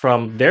it's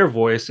from their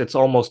voice, it's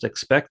almost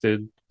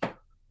expected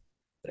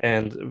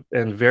and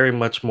very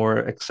much more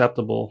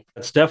acceptable.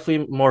 It's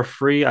definitely more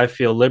free. I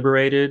feel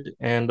liberated.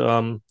 And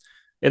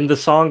in the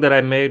song that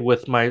I made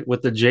with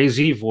the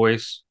Jay-Z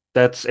voice,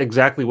 that's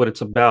exactly what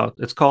it's about.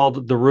 It's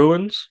called The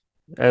Ruins,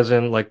 as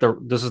in like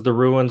this is the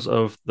ruins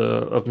of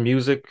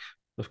music,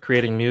 of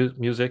creating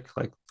music.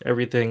 Like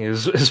everything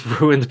is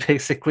ruined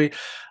basically.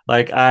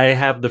 Like I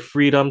have the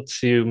freedom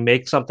to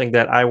make something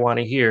that I want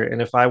to hear,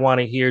 and if I want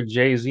to hear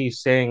Jay-Z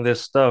saying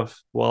this stuff,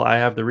 well, I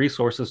have the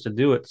resources to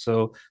do it.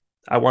 So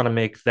I want to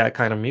make that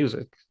kind of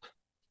music.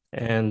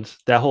 And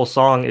that whole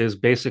song is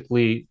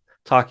basically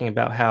talking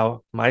about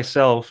how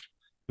myself,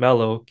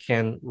 Mello,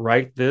 can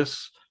write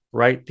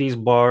these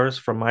bars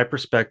from my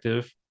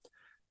perspective,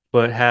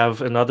 but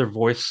have another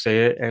voice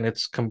say it, and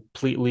it's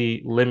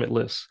completely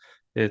limitless.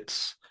 I'm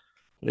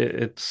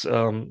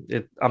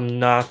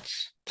not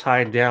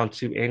tied down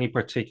to any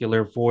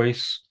particular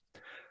voice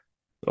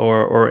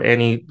or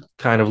any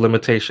kind of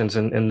limitations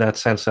in that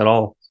sense at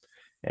all.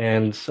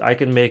 And I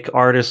can make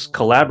artists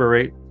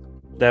collaborate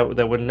that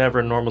would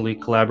never normally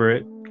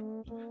collaborate.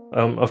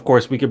 Of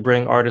course, we could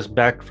bring artists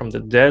back from the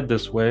dead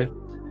this way,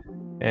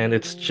 and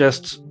it's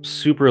just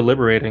super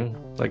liberating.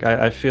 Like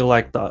I feel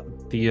like the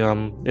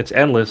it's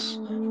endless.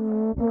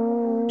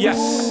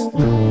 Yes.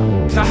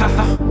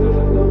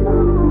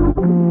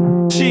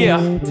 Yeah.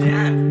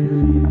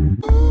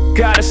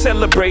 Gotta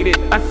celebrate it,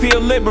 I feel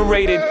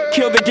liberated.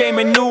 Kill the game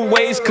in new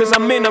ways, cause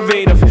I'm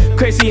innovative.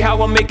 Crazy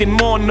how I'm making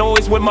more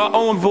noise with my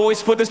own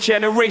voice for this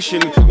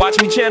generation.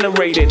 Watch me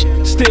generate it,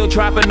 still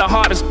dropping the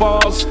hardest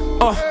balls.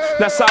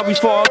 That's how we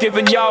fall,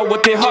 giving y'all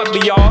what they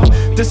hardly are.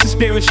 This is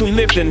spiritually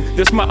lifting,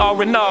 this my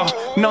R&R.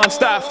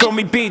 Non-stop, throw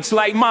me beats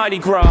like Mardi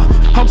Gras.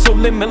 I'm so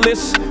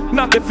limitless,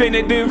 not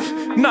definitive,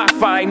 not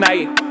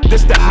finite.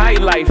 This the high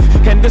life,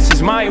 and this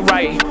is my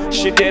right.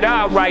 Shit that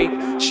I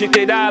write, shit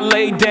that I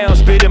lay down,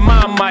 spit in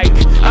my mic.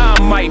 I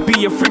might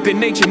be a freak of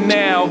nature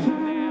now.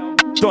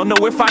 Don't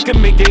know if I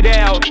can make it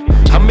out.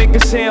 I make a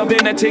sound,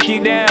 then I take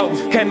it out,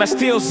 and I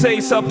still say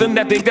something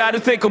that they gotta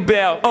think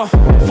about.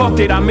 Fuck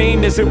it, I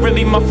mean, is it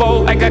really my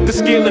fault? I got the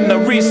skill and the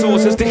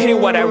resources to hear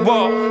what I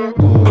want.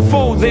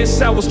 Before this,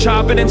 I was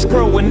chopping and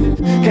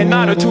screwing and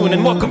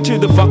auto-tuning. Welcome to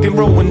the fucking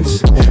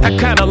ruins. I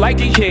kinda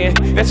like it here,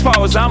 as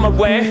far as I'm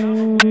aware.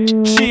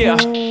 Yeah,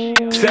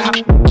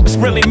 it's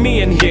really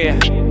me in here.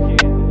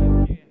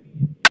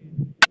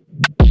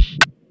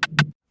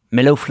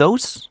 Mellow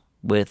Flows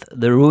with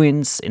The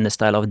Ruins in the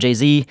style of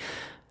Jay-Z.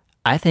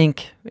 I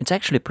think it's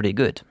actually pretty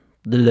good.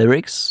 The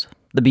lyrics,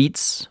 the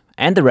beats,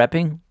 and the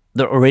rapping,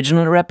 the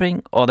original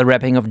rapping or the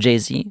rapping of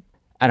Jay-Z,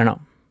 I don't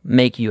know,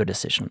 make your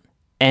decision.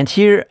 And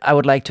here I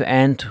would like to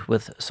end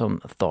with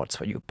some thoughts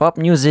for you. Pop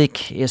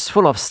music is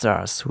full of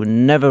stars who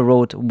never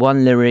wrote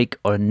one lyric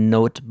or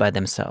note by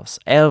themselves.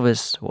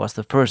 Elvis was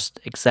the first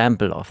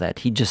example of that.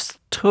 He just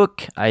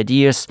took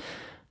ideas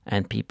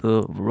and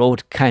people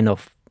wrote kind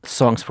of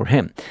songs for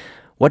him.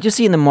 What you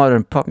see in the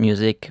modern pop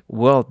music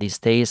world these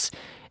days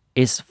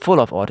is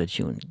full of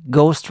autotune.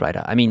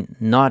 Ghostwriter, I mean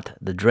not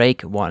the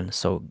Drake one,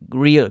 so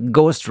real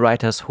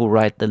ghostwriters who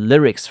write the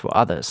lyrics for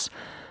others.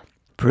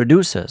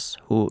 Producers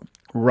who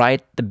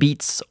write the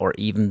beats or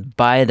even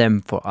buy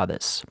them for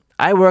others.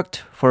 I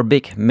worked for a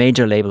big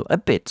major label a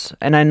bit,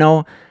 and I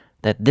know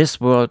that this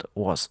world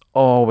was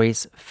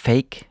always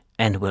fake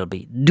and will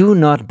be. Do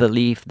not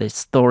believe the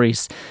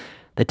stories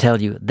they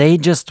tell you. They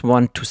just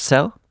want to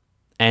sell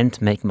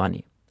and make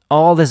money.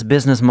 All this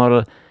business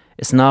model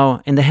is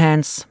now in the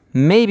hands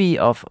maybe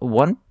of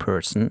one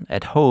person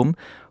at home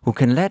who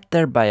can let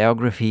their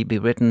biography be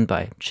written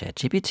by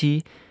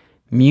ChatGPT,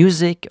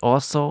 music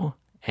also,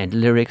 and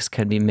lyrics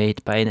can be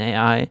made by an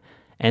AI.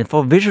 And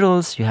for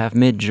visuals, you have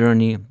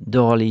Midjourney,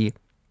 Dolly,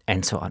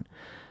 and so on.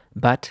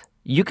 But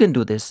you can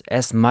do this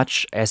as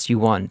much as you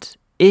want.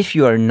 If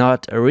you are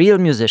not a real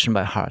musician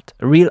by heart,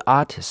 a real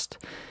artist,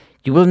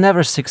 you will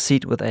never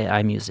succeed with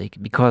AI music,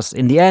 because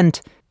in the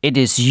end, it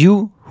is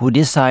you who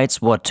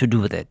decides what to do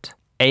with it.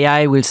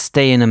 AI will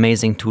stay an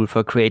amazing tool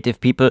for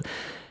creative people,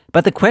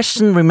 but the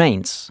question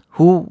remains,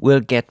 who will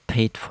get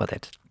paid for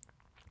that?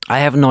 I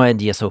have no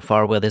idea so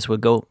far where this will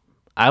go.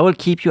 I will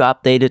keep you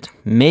updated.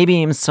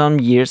 Maybe in some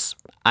years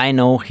I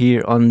know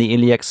here on the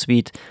Iliac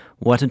Suite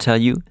what to tell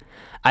you.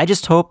 I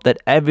just hope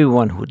that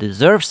everyone who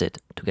deserves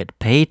it to get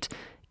paid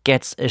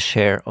gets a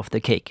share of the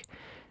cake.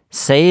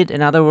 Say it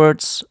in other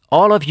words,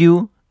 all of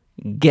you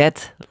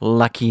get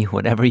lucky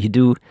whatever you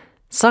do.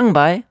 Sung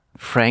by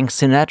Frank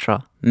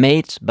Sinatra,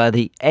 made by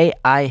the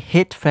AI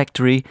Hit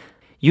Factory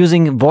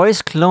using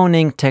voice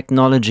cloning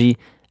technology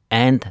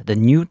and the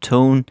new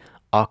tone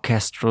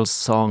orchestral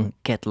song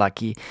Get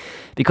Lucky,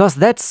 because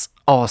that's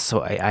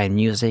also AI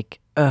music,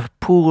 a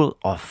pool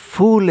of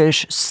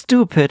foolish,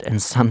 stupid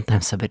and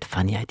sometimes a bit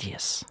funny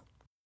ideas.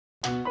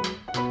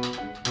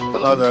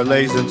 Hello there,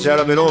 ladies and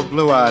gentlemen, old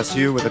Blue Eyes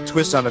here with a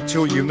twist on a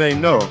tool you may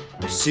know.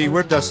 You see,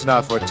 we're dusting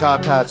out for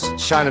top hats,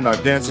 shining our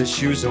dancing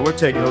shoes, and we're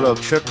taking a little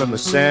trip from the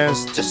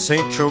sands to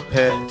St.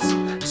 Tropez.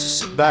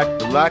 So sit back,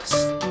 relax,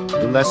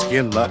 and let's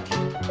get lucky,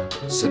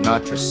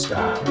 Sinatra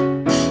style.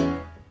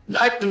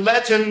 Like the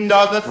legend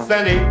of the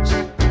Phoenix,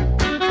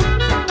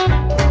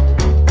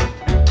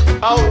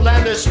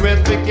 outlandish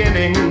with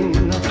beginning.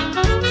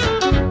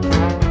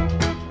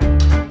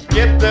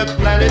 Get the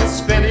planet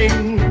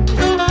spinning,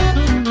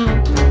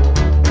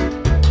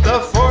 the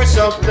force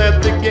of the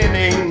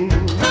beginning.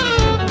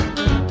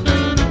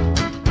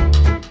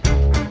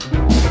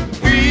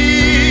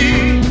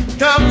 We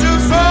come too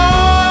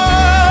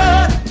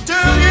far to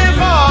give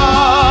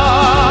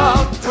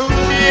up to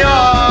the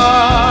art.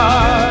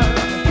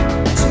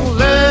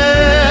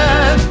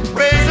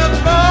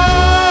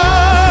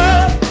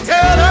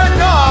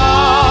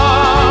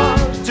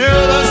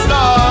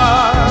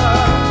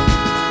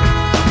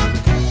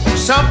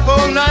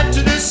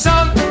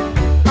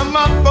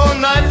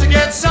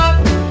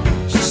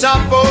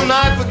 Up all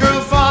night for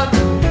girl fun,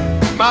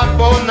 up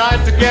all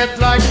night to get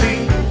like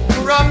me.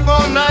 We're up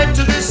all night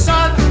to the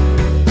sun,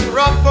 we're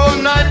up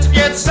all night to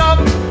get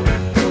some.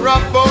 We're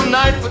up all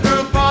night for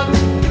girl fun,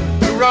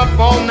 we're up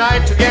all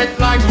night to get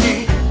like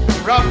me.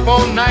 We're up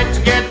all night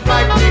to get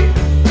like me.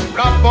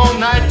 We're up all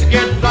night to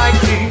get like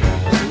me.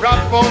 We're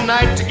up all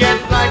night to get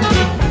like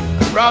me.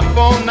 We're up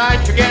all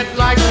night to get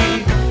like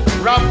me.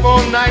 We're up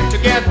all night to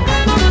get.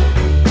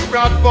 We're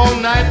up all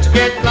night to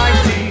get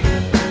like me.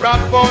 We're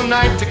up all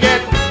night to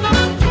get.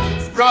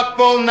 Up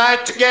all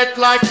night to get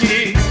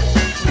lucky.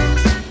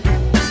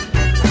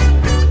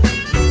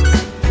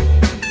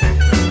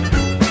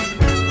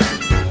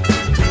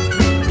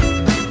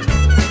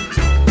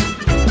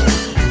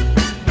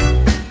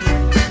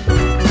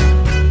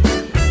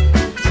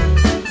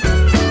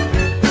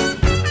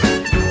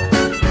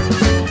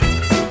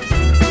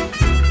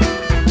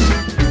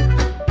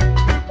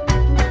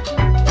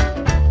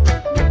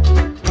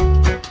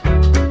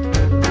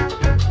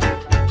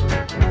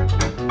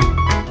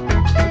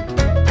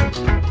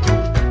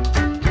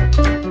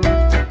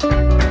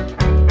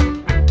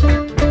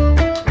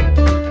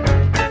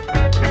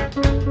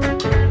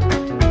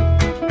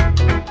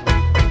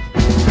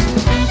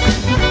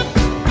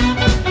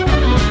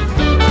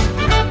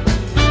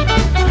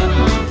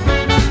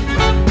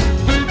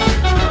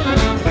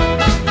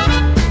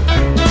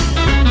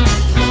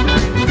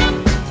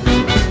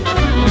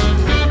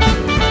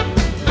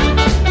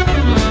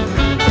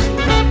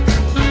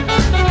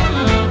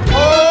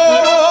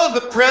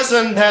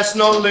 Has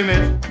no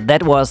limit.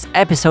 That was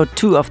episode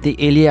 2 of the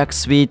Iliac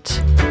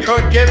Suite.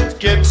 Your gift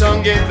keeps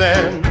on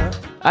giving.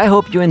 I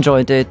hope you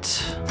enjoyed it.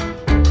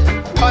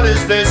 What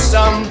is this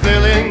I'm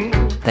feeling?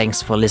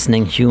 Thanks for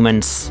listening,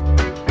 humans.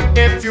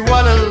 If you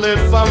wanna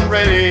live, I'm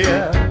ready.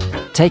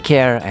 Take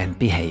care and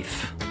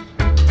behave.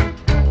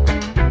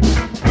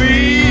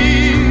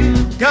 We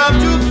come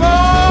to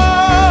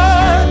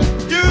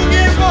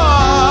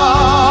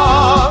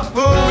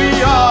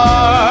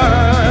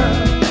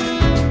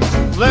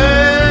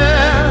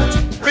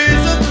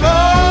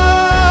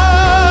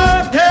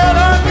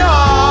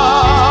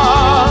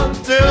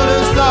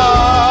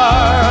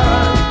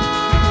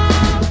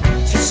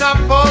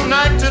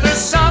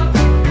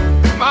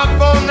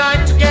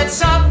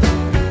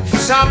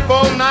top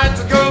all night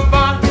to go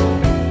far.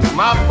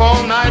 Up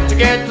all night to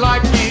get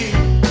like you.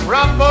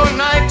 Up all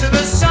night to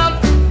the sun.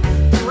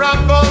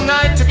 Up all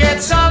night to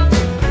get some.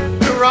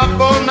 Up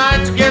all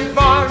night to get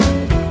far.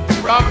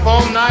 Up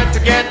all night to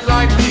get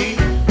like you.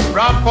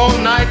 Up all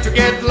night to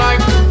get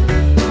like.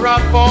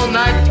 Up all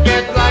night to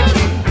get like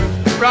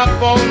you. Up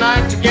all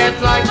night to get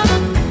like.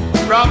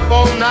 Up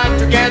all night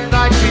to get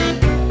like you.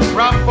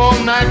 Up all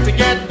night to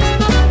get.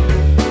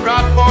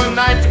 Up all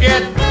night to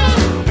get.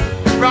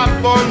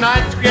 Up all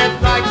night to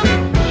get like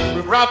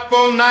you. Up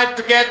all night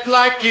to get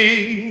like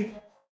you.